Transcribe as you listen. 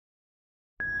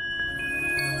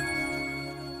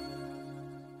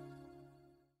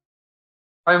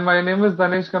Hi, my name is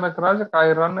DANESH KANAGARAJ.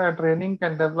 I run a training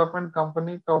and development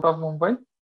company out of Mumbai.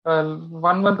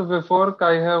 1 month before,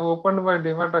 I have opened my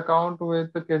Demat account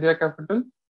with Kedia Capital.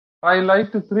 I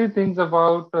liked three things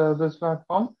about this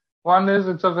platform. One is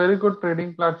it's a very good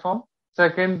trading platform.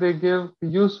 Second, they give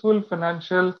useful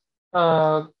financial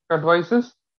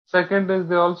advices. Second is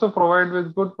they also provide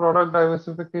with good product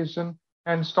diversification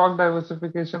and stock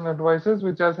diversification advices,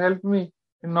 which has helped me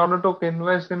in order to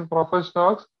invest in proper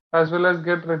stocks as well as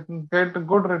get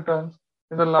good returns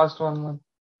in the last 1 month.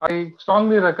 I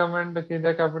strongly recommend the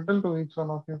Kedia Capital to each one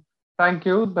of you. Thank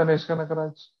you, Danesh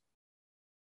Kanagaraj.